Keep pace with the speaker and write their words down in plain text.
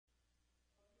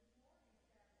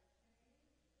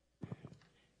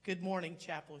Good morning,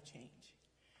 Chapel of Change.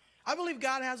 I believe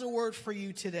God has a word for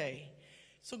you today.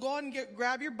 So go ahead and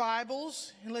grab your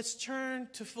Bibles and let's turn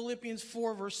to Philippians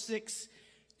 4, verse 6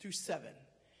 through 7.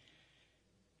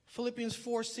 Philippians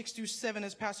 4, 6 through 7,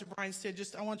 as Pastor Brian said,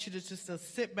 I want you to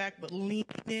sit back but lean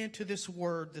into this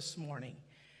word this morning.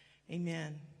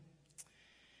 Amen.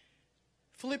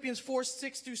 Philippians 4,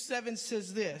 6 through 7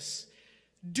 says this: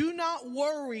 do not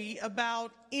worry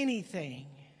about anything,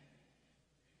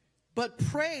 but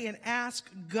pray and ask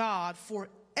God for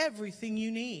everything you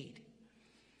need.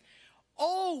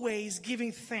 Always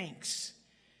giving thanks.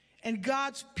 And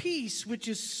God's peace, which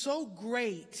is so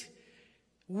great,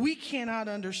 we cannot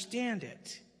understand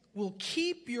it, will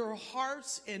keep your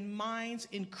hearts and minds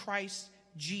in Christ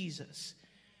Jesus.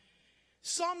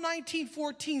 Psalm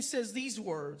 19:14 says these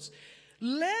words: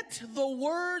 let the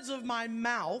words of my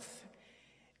mouth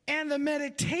and the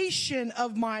meditation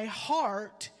of my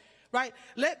heart, right?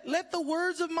 Let the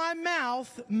words of my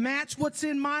mouth match what's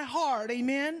in my heart.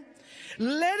 Amen.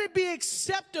 Let it be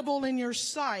acceptable in your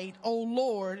sight, O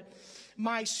Lord,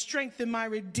 my strength and my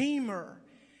redeemer.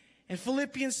 And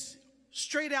Philippians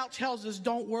straight out tells us,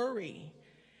 don't worry.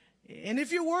 And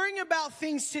if you're worrying about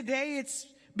things today, it's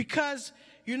because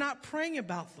you're not praying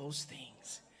about those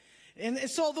things. And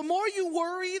so the more you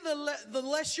worry, the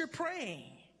less you're praying.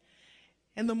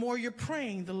 And the more you're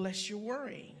praying, the less you're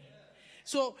worrying.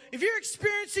 So if you're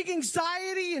experiencing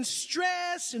anxiety and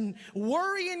stress and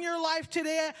worry in your life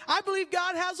today, I believe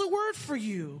God has a word for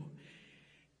you.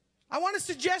 I want to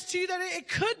suggest to you that it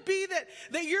could be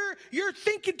that you're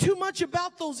thinking too much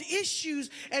about those issues,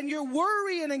 and your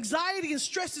worry and anxiety and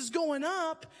stress is going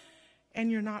up, and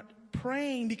you're not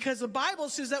praying, because the Bible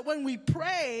says that when we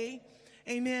pray,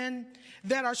 amen,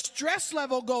 that our stress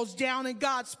level goes down and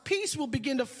God's peace will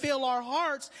begin to fill our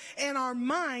hearts and our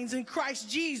minds in Christ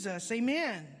Jesus.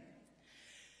 Amen.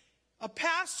 A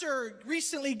pastor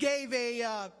recently gave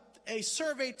a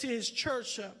survey to his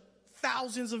church,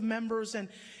 thousands of members, and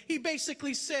he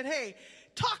basically said, hey,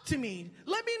 talk to me.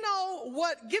 Let me know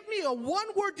give me a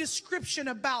one-word description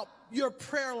about your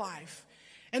prayer life.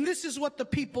 And this is what the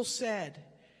people said: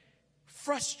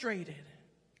 frustrated,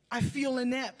 I feel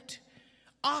inept,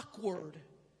 awkward,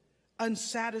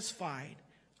 unsatisfied,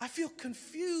 I feel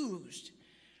confused,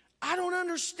 I don't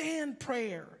understand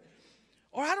prayer,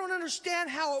 or I don't understand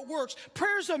how it works.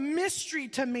 Prayer's a mystery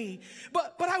to me,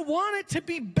 but I want it to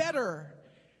be better.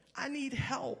 I need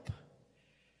help.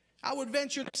 I would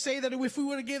venture to say that if we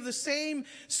were to give the same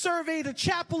survey to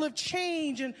Chapel of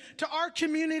Change and to our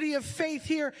community of faith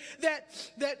here, that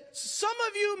some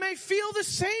of you may feel the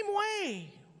same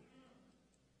way.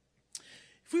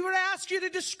 If we were to ask you to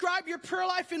describe your prayer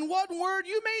life in one word,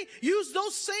 you may use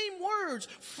those same words: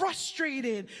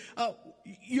 frustrated.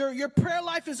 Your prayer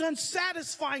life is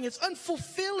unsatisfying. It's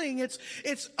unfulfilling.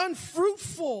 It's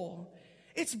unfruitful.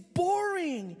 It's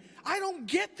boring. I don't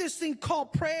get this thing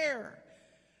called prayer.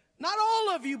 Not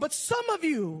all of you, but some of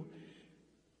you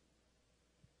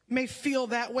may feel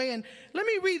that way. And let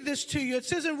me read this to you. It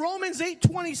says in Romans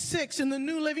 8:26 in the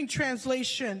New Living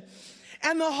Translation,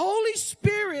 and the Holy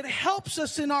Spirit helps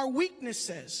us in our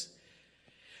weaknesses.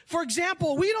 For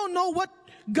example, we don't know what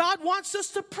God wants us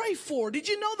to pray for. Did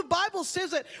you know the Bible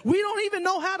says that we don't even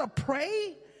know how to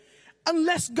pray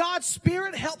unless God's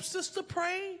Spirit helps us to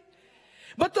pray?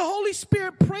 But the Holy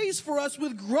Spirit prays for us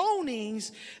with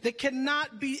groanings that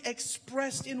cannot be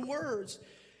expressed in words.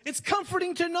 It's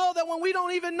comforting to know that when we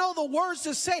don't even know the words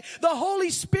to say, the Holy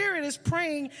Spirit is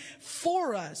praying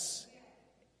for us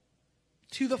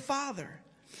to the Father.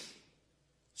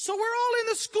 So we're all in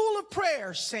the school of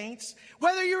prayer, saints.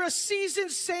 Whether you're a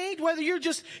seasoned saint, whether you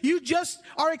just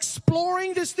are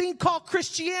exploring this thing called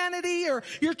Christianity, or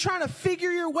you're trying to figure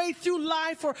your way through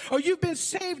life, or you've been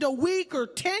saved a week or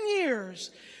 10 years,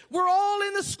 we're all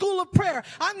in the school of prayer.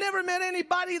 I've never met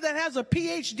anybody that has a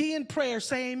PhD in prayer.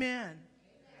 Say amen.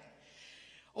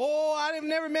 Oh, I've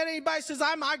never met anybody who says,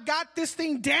 I got this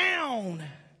thing down.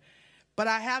 But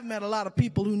I have met a lot of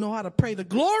people who know how to pray the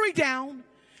glory down.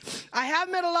 I have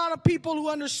met a lot of people who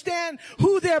understand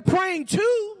who they're praying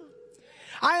to.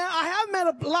 I have met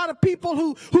a lot of people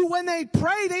who when they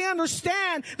pray, they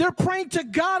understand they're praying to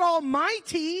God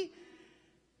Almighty.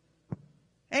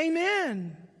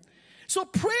 Amen. So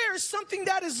prayer is something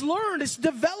that is learned. It's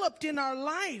developed in our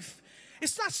life.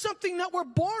 It's not something that we're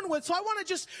born with. So I want to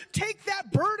just take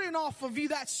that burden off of you,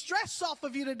 that stress off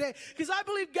of you today, because I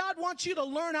believe God wants you to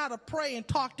learn how to pray and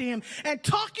talk to Him. And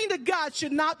talking to God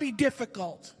should not be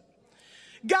difficult.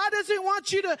 God doesn't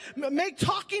want you to make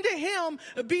talking to Him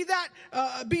be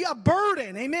a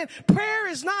burden. Amen. Prayer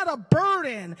is not a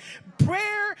burden.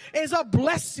 Prayer is a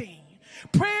blessing.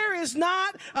 Prayer is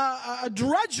not a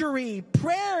drudgery.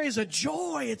 Prayer is a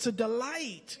joy. It's a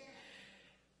delight.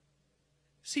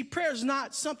 See, prayer is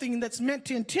not something that's meant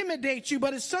to intimidate you,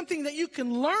 but it's something that you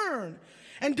can learn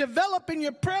and develop in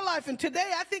your prayer life. And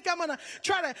today, I think I'm going to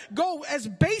try to go as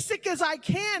basic as I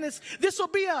can. This will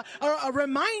be a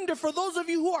reminder for those of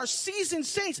you who are seasoned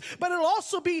saints, but it'll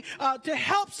also be to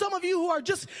help some of you who are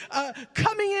just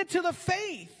coming into the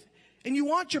faith. And you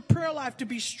want your prayer life to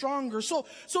be stronger. So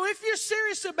if you're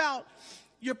serious about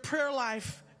your prayer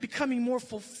life becoming more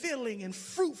fulfilling and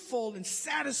fruitful and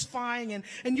satisfying,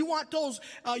 and you want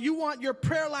your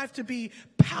prayer life to be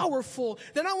powerful,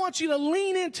 then I want you to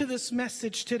lean into this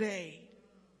message today.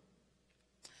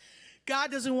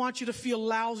 God doesn't want you to feel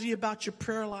lousy about your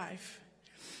prayer life.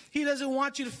 He doesn't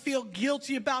want you to feel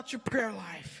guilty about your prayer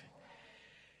life.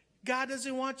 God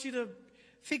doesn't want you to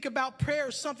think about prayer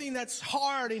as something that's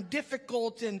hard and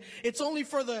difficult, and it's only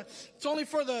for the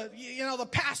the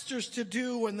pastors to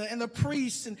do, and the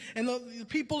priests and the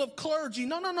people of clergy.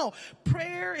 No.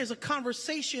 Prayer is a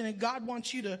conversation, and God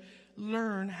wants you to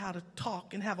learn how to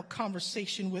talk and have a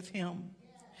conversation with him.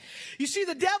 You see,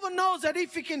 the devil knows that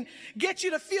if he can get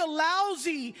you to feel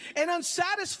lousy and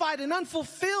unsatisfied and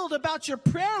unfulfilled about your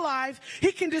prayer life,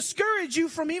 he can discourage you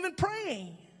from even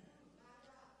praying.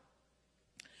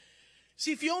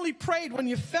 See, if you only prayed when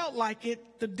you felt like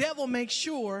it, the devil makes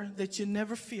sure that you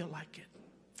never feel like it.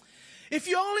 If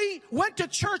you only went to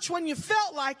church when you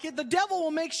felt like it, the devil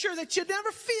will make sure that you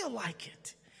never feel like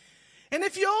it. And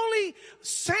if you only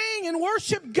sang and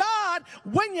worshiped God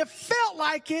when you felt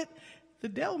like it, the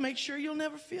devil makes sure you'll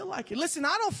never feel like it. Listen,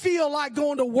 I don't feel like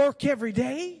going to work every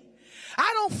day. I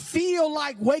don't feel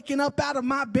like waking up out of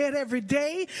my bed every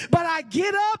day, but I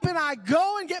get up and I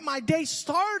go and get my day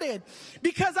started,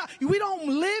 because we don't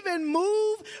live and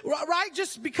move, right,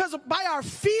 just because by our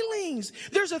feelings.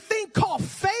 There's a thing called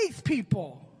faith,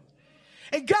 people.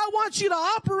 And God wants you to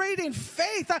operate in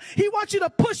faith. He wants you to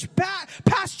push back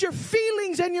past your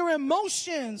feelings and your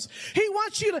emotions. He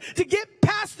wants you to get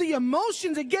past the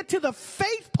emotions and get to the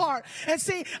faith part and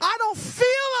say, I don't feel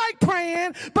like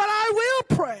praying, but I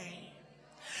will pray.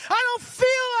 I don't feel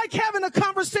like having a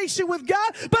conversation with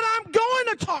God, but I'm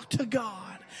going to talk to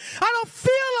God. I don't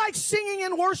feel like singing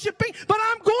and worshiping, but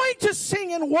I'm going to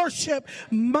sing and worship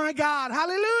my God.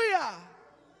 Hallelujah.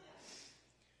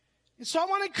 And so I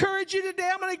want to encourage you today.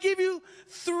 I'm going to give you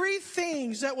 3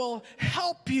 things that will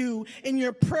help you in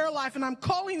your prayer life. And I'm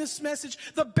calling this message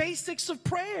the basics of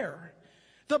prayer.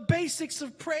 The basics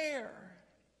of prayer.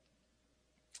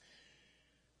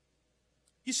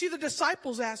 You see, the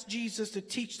disciples asked Jesus to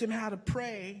teach them how to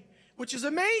pray, which is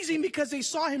amazing because they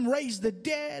saw him raise the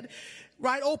dead,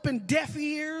 right? Open deaf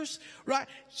ears, right?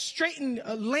 Straighten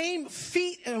lame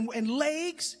feet and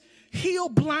legs, heal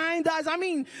blind eyes. I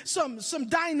mean, some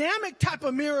dynamic type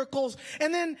of miracles.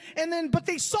 And then, but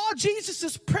they saw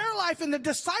Jesus' prayer life, and the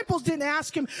disciples didn't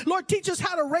ask him, Lord, teach us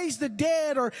how to raise the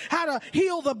dead or how to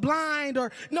heal the blind,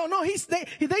 or no.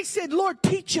 They said, Lord,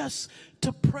 teach us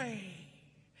to pray.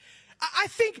 I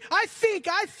think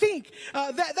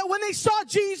that when they saw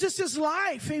Jesus'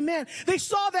 life, amen, they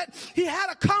saw that he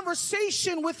had a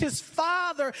conversation with his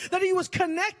Father, that he was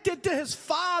connected to his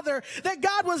Father, that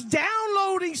God was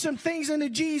downloading some things into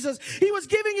Jesus. He was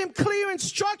giving him clear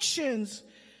instructions,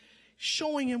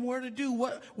 showing him where to do,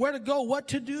 where to go, what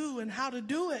to do, and how to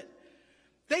do it.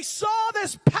 They saw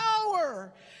this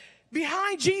power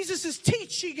behind Jesus'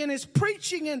 teaching and his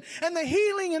preaching and the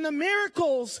healing and the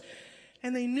miracles.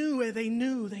 And they knew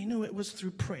it was through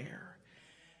prayer.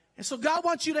 And so God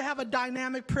wants you to have a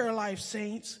dynamic prayer life,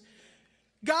 saints.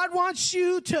 God wants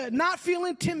you to not feel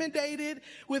intimidated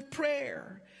with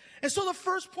prayer. And so the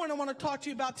first point I want to talk to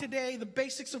you about today, the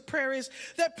basics of prayer, is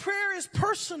that prayer is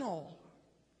personal.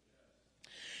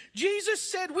 Jesus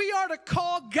said we are to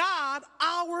call God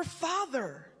our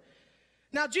Father.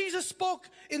 Now, Jesus spoke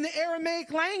in the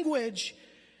Aramaic language,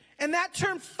 and that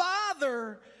term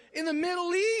Father in the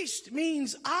Middle East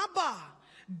means Abba,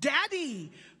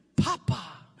 Daddy, Papa.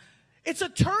 It's a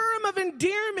term of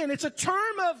endearment. It's a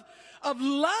term of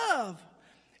love.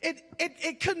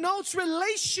 It connotes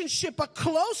relationship, a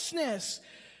closeness.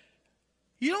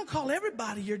 You don't call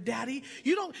everybody your daddy.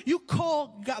 You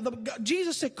call God.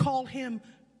 Jesus said, call him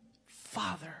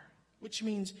Father, which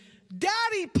means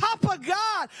Daddy, Papa,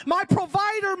 God, my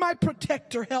provider, my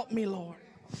protector. Help me, Lord.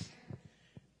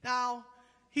 Now,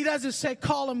 he doesn't say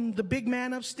call him the big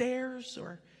man upstairs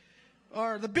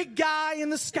or the big guy in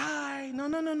the sky.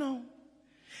 No.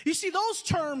 You see, those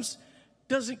terms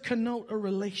doesn't connote a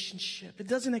relationship. It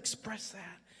doesn't express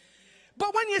that.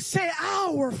 But when you say,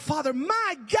 our Father,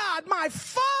 my God, my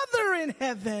Father in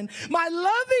heaven, my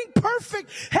loving, perfect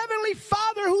heavenly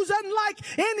Father who's unlike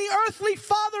any earthly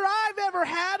father I've ever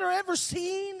had or ever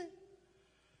seen.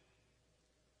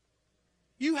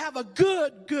 You have a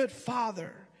good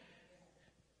Father.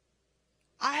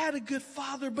 I had a good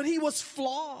father, but he was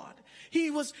flawed.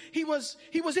 He was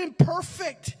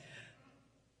imperfect.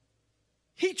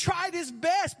 He tried his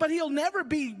best, but he'll never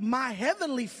be my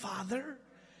heavenly Father.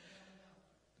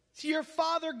 Your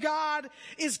Father God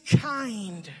is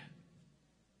kind.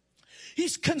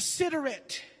 He's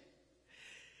considerate.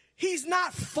 He's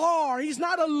not far. He's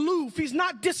not aloof. He's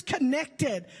not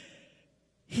disconnected.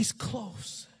 He's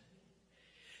close.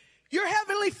 Your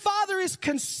heavenly Father is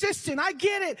consistent. I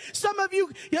get it. Some of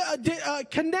you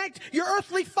connect your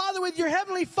earthly father with your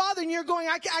heavenly Father and you're going,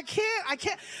 I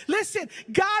can't. Listen,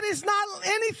 God is not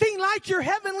anything like your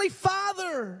heavenly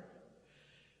Father.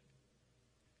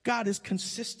 God is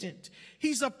consistent.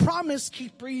 He's a promise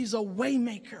keeper. He's a way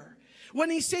maker.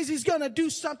 When he says he's going to do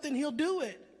something, he'll do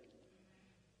it.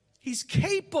 He's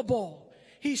capable.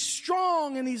 He's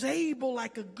strong and he's able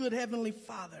like a good heavenly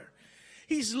Father.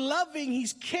 He's loving,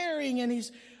 he's caring, and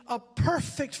he's a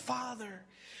perfect Father.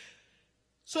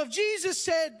 So if Jesus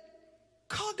said,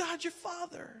 call God your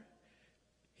Father,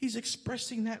 he's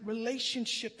expressing that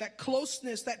relationship, that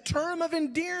closeness, that term of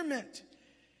endearment.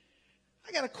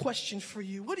 I got a question for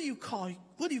you. What do you call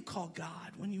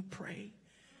God when you pray?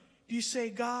 Do you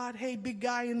say, God, hey, big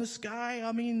guy in the sky?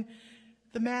 I mean,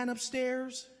 the man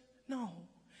upstairs? No.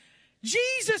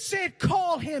 Jesus said,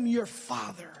 call him your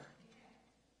Father.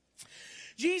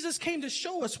 Jesus came to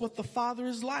show us what the Father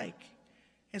is like.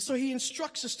 And so he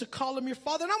instructs us to call him your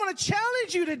Father. And I want to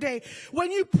challenge you today.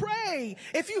 When you pray,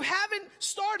 if you haven't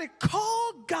started,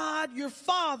 call God your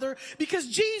Father, because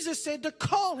Jesus said to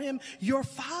call him your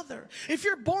Father. If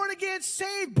you're born again,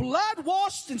 saved, blood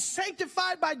washed, and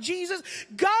sanctified by Jesus,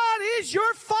 God is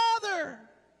your Father.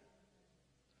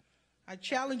 I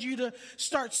challenge you to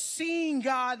start seeing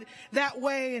God that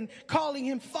way and calling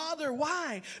him Father.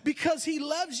 Why? Because he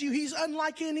loves you. He's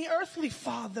unlike any earthly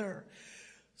father.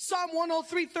 Psalm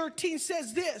 103:13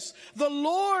 says this, the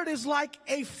Lord is like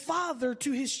a father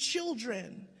to his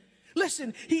children.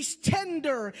 Listen, he's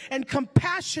tender and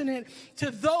compassionate to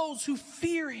those who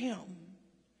fear him.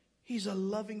 He's a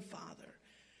loving Father,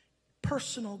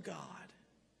 personal God.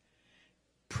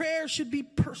 Prayer should be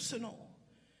personal.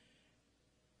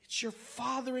 It's your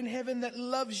Father in heaven that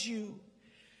loves you.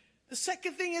 The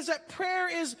second thing is that prayer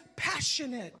is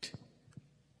passionate.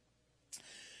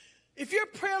 If your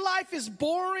prayer life is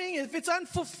boring, if it's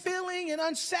unfulfilling and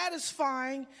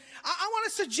unsatisfying, I want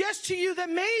to suggest to you that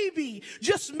maybe,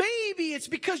 just maybe, it's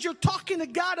because you're talking to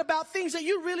God about things that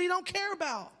you really don't care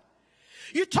about.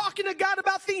 You're talking to God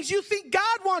about things you think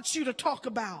God wants you to talk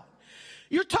about.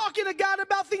 You're talking to God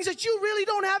about things that you really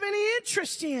don't have any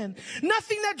interest in.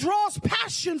 Nothing that draws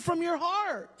passion from your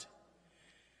heart.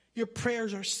 Your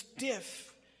prayers are stiff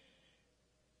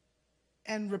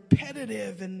and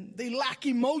repetitive, and they lack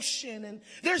emotion, and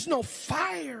there's no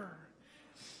fire,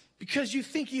 because you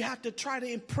think you have to try to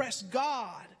impress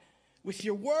God with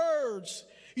your words.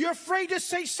 You're afraid to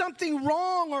say something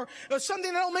wrong or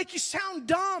something that'll make you sound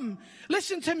dumb.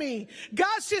 Listen to me.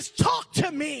 God says, talk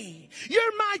to me.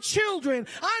 You're my children.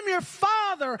 I'm your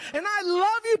Father, and I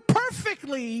love you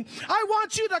perfectly. I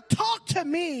want you to talk to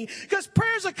me, because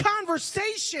prayer's a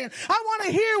conversation. I want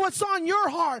to hear what's on your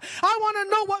heart. I want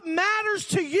to know what matters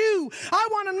to you. I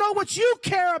want to know what you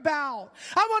care about.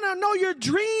 I want to know your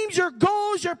dreams, your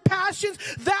goals, your passions,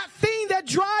 that thing that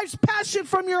drives passion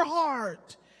from your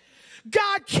heart.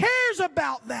 God cares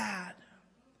about that.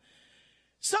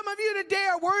 Some of you today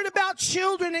are worried about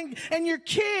children and your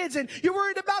kids, and you're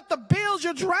worried about the bills.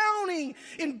 You're drowning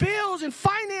in bills and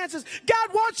finances.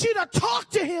 God wants you to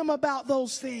talk to him about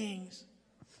those things.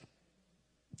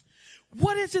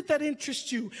 What is it that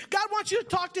interests you? God wants you to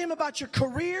talk to him about your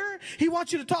career. He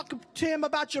wants you to talk to him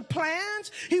about your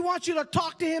plans. He wants you to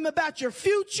talk to him about your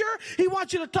future. He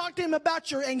wants you to talk to him about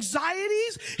your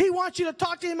anxieties. He wants you to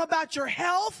talk to him about your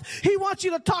health. He wants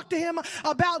you to talk to him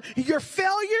about your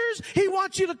failures. He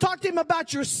wants you to talk to him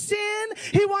about your sin.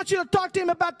 He wants you to talk to him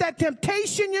about that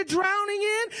temptation you're drowning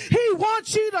in. He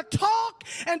wants you to talk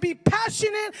and be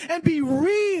passionate and be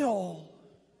real.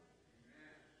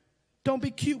 Don't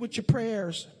be cute with your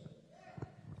prayers.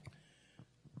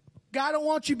 God don't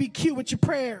want you to be cute with your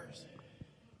prayers.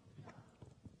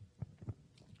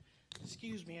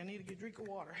 Excuse me, I need to get a drink of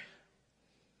water.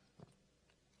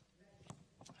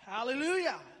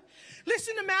 Hallelujah.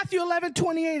 Listen to Matthew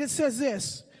 11:28. It says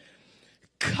this.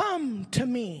 Come to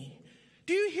me.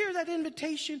 Do you hear that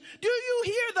invitation? Do you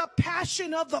hear the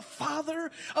passion of the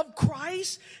Father of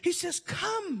Christ? He says,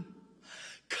 come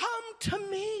to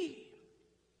me.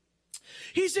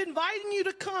 He's inviting you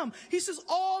to come. He says,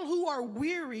 all who are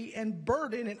weary and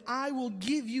burdened, and I will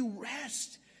give you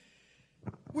rest.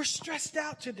 We're stressed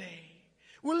out today.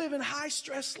 We're living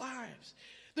high-stress lives.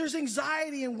 There's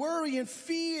anxiety and worry and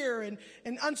fear and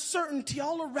uncertainty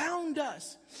all around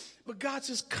us. But God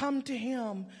says, come to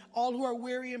him, all who are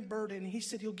weary and burdened. He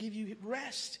said he'll give you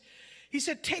rest. He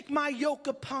said, take my yoke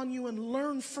upon you and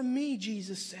learn from me,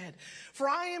 Jesus said. For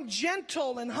I am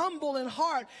gentle and humble in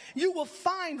heart. You will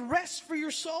find rest for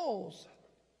your souls.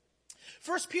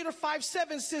 1 Peter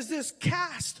 5:7 says this,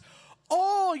 cast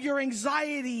all your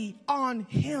anxiety on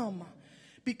him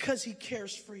because he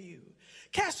cares for you.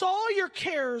 Cast all your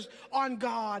cares on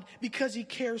God because he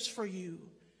cares for you.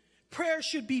 Prayer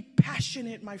should be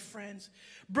passionate, my friends.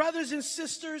 Brothers and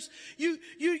sisters,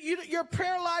 your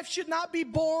prayer life should not be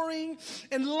boring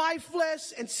and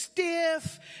lifeless and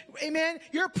stiff. Amen.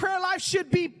 Your prayer life should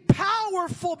be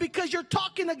powerful because you're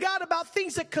talking to God about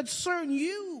things that concern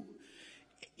you.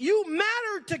 You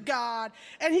matter to God,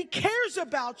 and he cares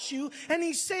about you, and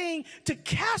he's saying to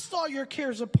cast all your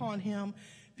cares upon him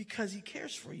because he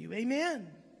cares for you. Amen.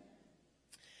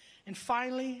 And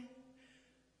finally,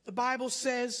 the Bible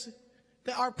says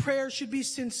that our prayers should be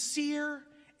sincere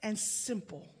and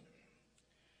simple.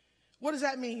 What does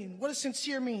that mean? What does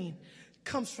sincere mean? It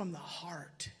comes from the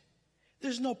heart.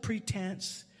 There's no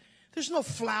pretense. There's no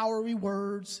flowery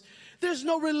words. There's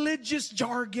no religious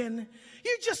jargon.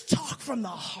 You just talk from the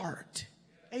heart.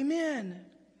 Amen.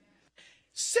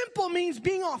 Simple means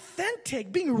being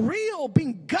authentic, being real,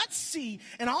 being gutsy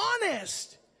and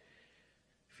honest.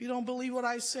 If you don't believe what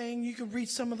I'm saying, you can read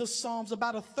some of the Psalms.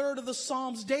 About a third of the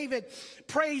Psalms, David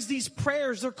prays these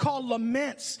prayers. They're called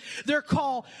laments. They're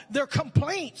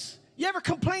complaints. You ever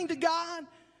complain to God?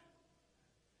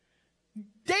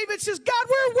 David says, God,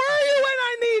 where were you when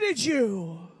I needed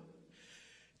you?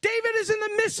 David is in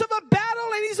the midst of a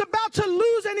battle and he's about to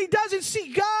lose and he doesn't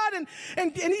see God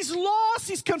and he's lost,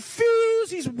 he's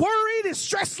confused, he's worried, his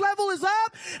stress level is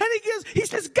up, and he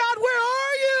says, God, where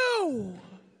are you?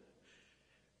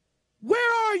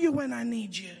 Where are you when I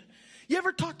need you? You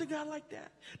ever talk to God like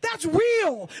that? That's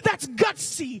real, that's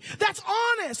gutsy, that's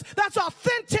honest, that's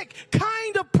authentic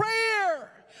kind of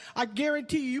prayer. I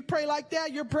guarantee you pray like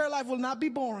that, your prayer life will not be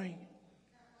boring.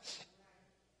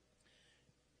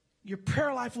 Your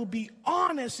prayer life will be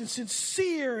honest and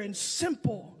sincere and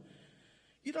simple.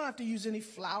 You don't have to use any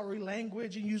flowery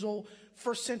language and use old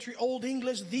first century old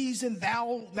English, these and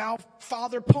thou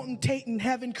Father, potentate in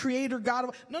heaven, creator,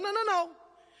 God. No.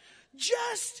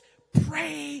 Just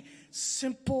pray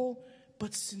simple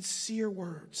but sincere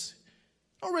words.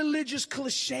 No religious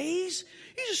cliches.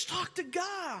 You just talk to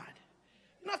God.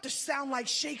 You don't have to sound like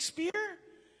Shakespeare.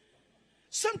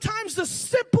 Sometimes the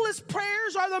simplest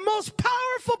prayers are the most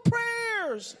powerful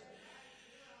prayers.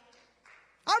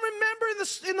 I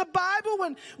remember in the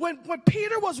Bible when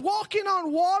Peter was walking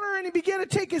on water and he began to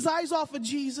take his eyes off of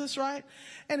Jesus, right?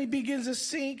 And he begins to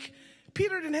sink.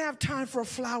 Peter didn't have time for a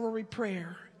flowery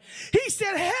prayer. He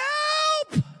said,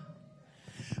 help!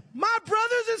 My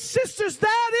brothers and sisters,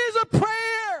 that is a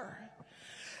prayer.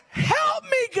 Help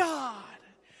me, God.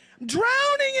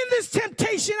 Drowning in this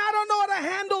temptation, I don't know how to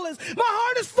handle this. My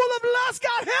heart is full of lust.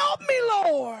 God, help me,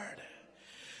 Lord.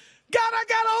 God, I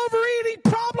got an overeating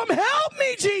problem. Help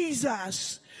me,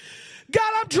 Jesus.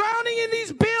 God, I'm drowning in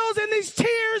these bills and these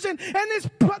tears and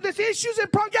this issues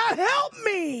and problems. God, help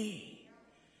me.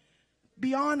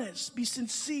 Be honest. Be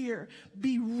sincere.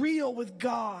 Be real with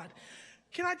God.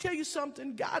 Can I tell you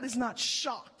something? God is not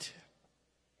shocked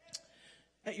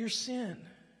at your sin.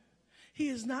 He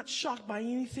is not shocked by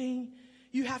anything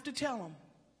you have to tell him.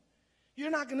 You're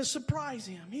not going to surprise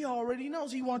him. He already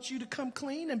knows. He wants you to come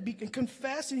clean and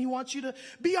confess, and he wants you to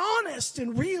be honest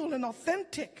and real and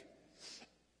authentic.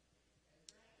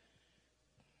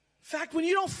 In fact, when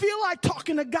you don't feel like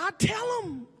talking to God, tell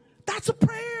him. That's a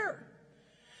prayer.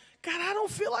 God, I don't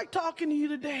feel like talking to you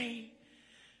today,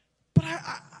 but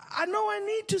I know I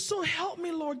need to, so help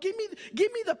me, Lord. Give me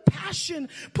the passion.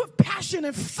 Put passion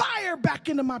and fire back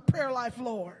into my prayer life,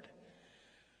 Lord.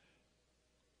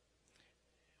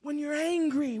 When you're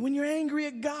angry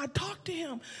at God, talk to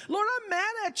him. Lord, I'm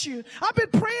mad at you. I've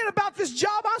been praying about this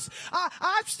job.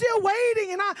 I'm still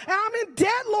waiting, and I'm in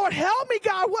debt. Lord, help me,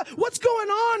 God. What's going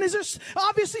on? Is there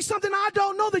obviously something I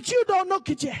don't know that you don't know?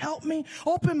 Could you help me?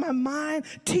 Open my mind.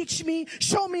 Teach me.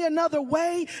 Show me another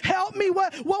way. Help me.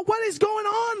 What is going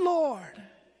on, Lord?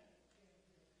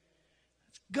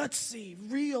 Gutsy,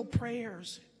 real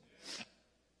prayers.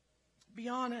 Be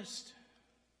honest.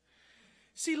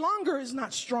 See, longer is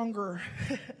not stronger.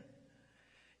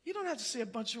 You don't have to say a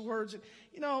bunch of words.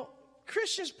 You know,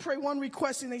 Christians pray one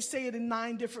request and they say it in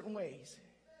 9 different ways.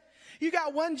 You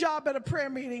got one job at a prayer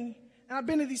meeting, and I've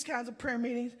been to these kinds of prayer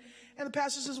meetings, and the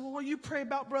pastor says, well, will you pray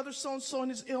about brother so-and-so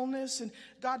and his illness and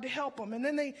God to help him? And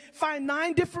then they find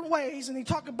 9 different ways, and they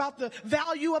talk about the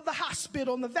value of the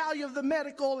hospital and the value of the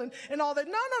medical and all that.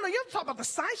 No, you don't talk about the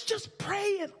science. Just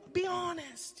pray and be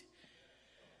honest.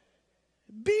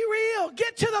 Be real.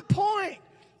 Get to the point.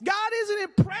 God isn't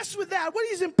impressed with that. What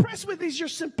he's impressed with is your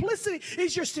simplicity,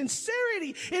 is your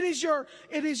sincerity. It is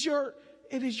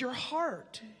your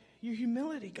heart, your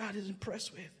humility God is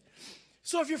impressed with.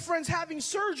 So if your friend's having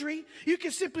surgery, you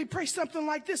can simply pray something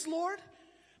like this: Lord,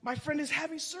 my friend is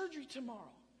having surgery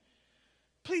tomorrow.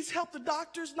 Please help the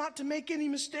doctors not to make any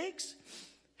mistakes.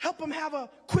 Help them have a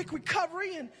quick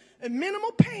recovery and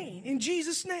minimal pain. In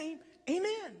Jesus' name,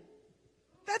 amen.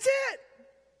 That's it.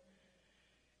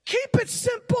 Keep it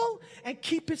simple and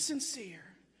keep it sincere.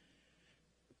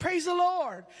 Praise the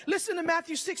Lord. Listen to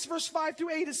Matthew 6, verse 5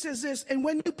 through 8. It says this: and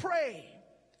when you pray.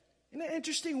 Isn't that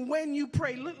interesting? When you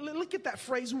pray. Look at that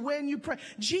phrase, when you pray.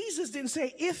 Jesus didn't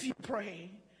say if you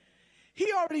pray.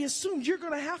 He already assumed you're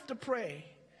going to have to pray.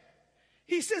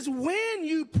 He says when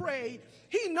you pray.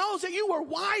 He knows that you were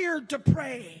wired to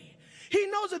pray. He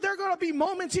knows that there are going to be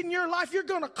moments in your life you're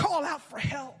going to call out for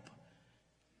help.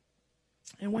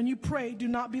 And when you pray, do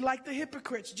not be like the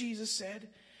hypocrites, Jesus said,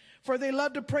 for they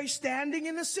love to pray standing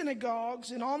in the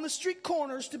synagogues and on the street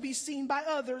corners to be seen by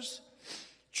others.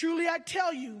 Truly, I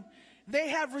tell you, they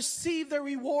have received their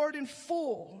reward in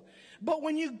full. But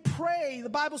when you pray, the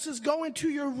Bible says, go into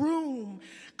your room,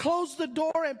 close the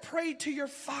door, and pray to your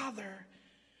Father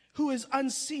who is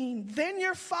unseen. Then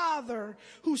your Father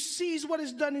who sees what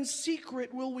is done in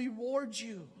secret will reward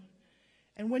you.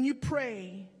 And when you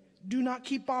pray, do not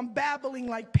keep on babbling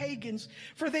like pagans,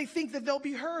 for they think that they'll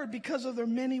be heard because of their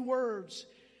many words.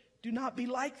 Do not be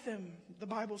like them, the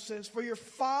Bible says, for your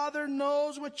Father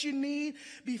knows what you need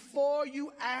before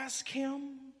you ask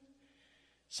him.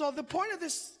 So the point of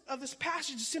this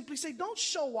passage is simply say, don't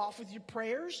show off with your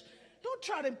prayers. Don't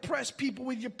try to impress people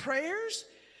with your prayers.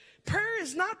 Prayer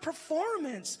is not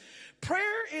performance.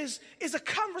 Prayer is a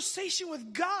conversation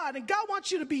with God, and God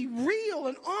wants you to be real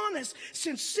and honest,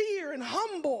 sincere and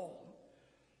humble.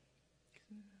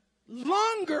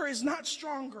 Longer is not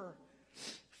stronger.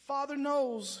 Father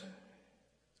knows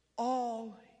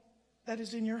all that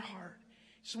is in your heart.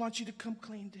 He just wants you to come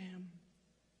clean to him.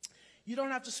 You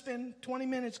don't have to spend 20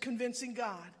 minutes convincing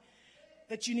God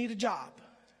that you need a job.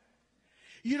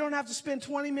 You don't have to spend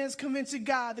 20 minutes convincing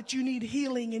God that you need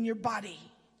healing in your body.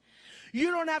 You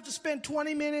don't have to spend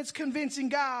 20 minutes convincing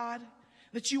God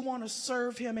that you want to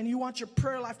serve him and you want your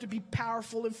prayer life to be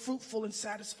powerful and fruitful and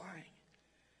satisfying.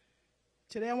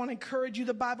 Today I want to encourage you.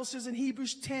 The Bible says in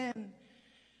Hebrews 10,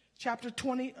 chapter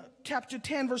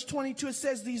 10, verse 22, it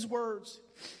says these words: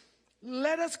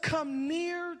 let us come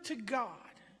near to God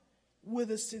with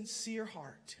a sincere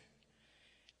heart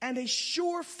and a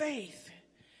sure faith,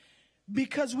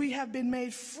 because we have been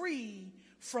made free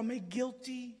from a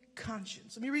guilty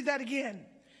conscience. Let me read that again.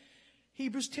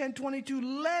 Hebrews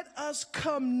 10:22. Let us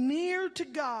come near to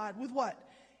God with what?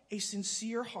 A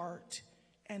sincere heart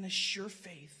and a sure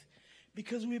faith,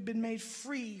 because we have been made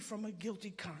free from a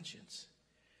guilty conscience.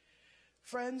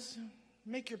 Friends,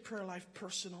 make your prayer life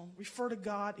personal. Refer to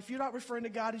God. If you're not referring to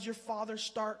God as your Father,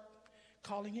 start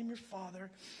calling him your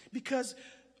Father, because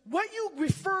what you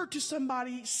refer to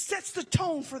somebody sets the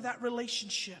tone for that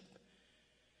relationship.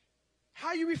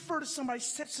 How you refer to somebody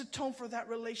sets the tone for that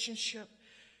relationship.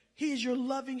 He is your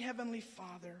loving Heavenly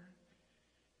Father.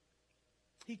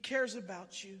 He cares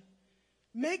about you.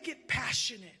 Make it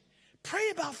passionate.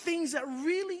 Pray about things that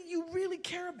you really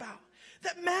care about,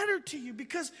 that matter to you,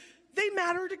 because they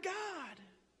matter to God.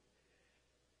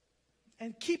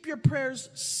 And keep your prayers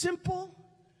simple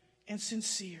and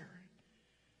sincere.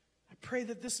 I pray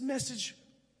that this message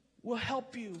will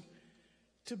help you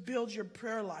to build your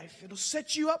prayer life. It'll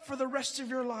set you up for the rest of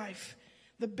your life,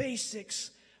 the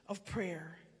basics of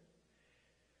prayer.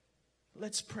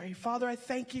 Let's pray. Father, I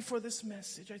thank you for this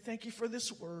message. I thank you for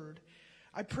this word.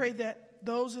 I pray that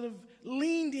those that have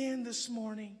leaned in this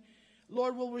morning,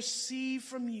 Lord, will receive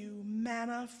from you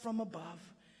manna from above.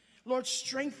 Lord,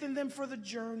 strengthen them for the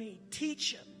journey.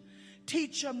 Teach them.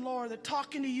 Teach them, Lord, that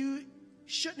talking to you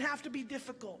shouldn't have to be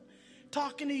difficult.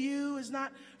 Talking to you is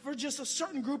not for just a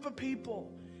certain group of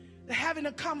people. That having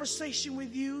a conversation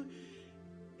with you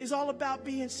is all about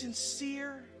being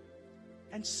sincere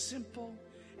and simple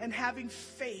and having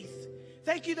faith.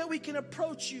 Thank you that we can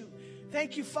approach you.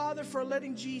 Thank you, Father, for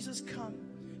letting Jesus come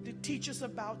to teach us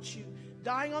about you.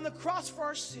 dying on the cross for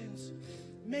our sins,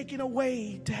 making a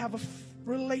way to have a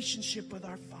relationship with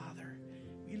our Father.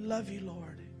 We love you,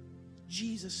 Lord. In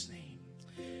Jesus' name.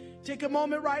 Take a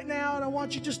moment right now, and I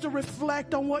want you just to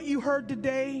reflect on what you heard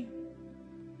today.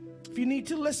 If you need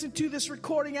to listen to this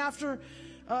recording after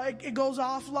it goes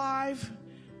off live,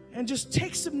 and just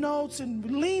take some notes and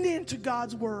lean into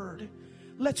God's word.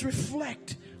 Let's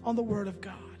reflect on the word of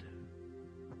God.